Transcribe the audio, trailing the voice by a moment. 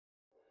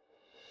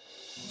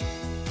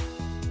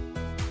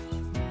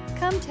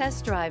Come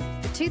test drive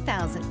the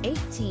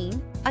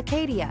 2018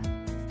 Acadia.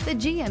 The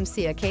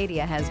GMC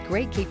Acadia has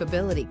great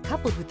capability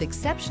coupled with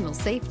exceptional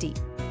safety,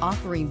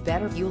 offering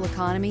better fuel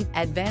economy,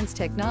 advanced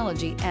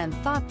technology, and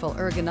thoughtful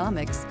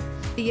ergonomics.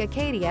 The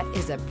Acadia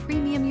is a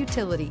premium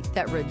utility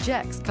that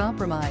rejects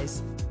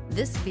compromise.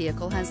 This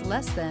vehicle has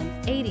less than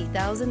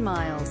 80,000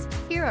 miles.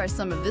 Here are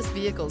some of this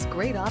vehicle's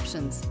great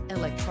options: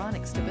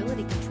 electronic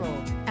stability control,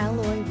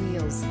 alloy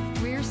wheels,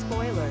 rear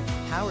spoiler,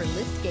 power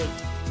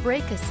liftgate,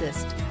 brake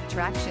assist,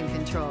 traction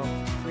control,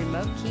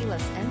 remote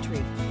keyless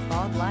entry,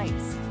 fog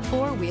lights,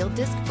 four-wheel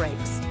disc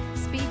brakes,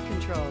 speed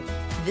control.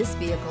 This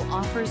vehicle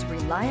offers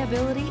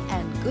reliability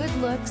and good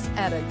looks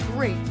at a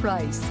great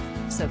price.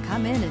 So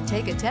come in and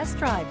take a test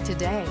drive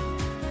today.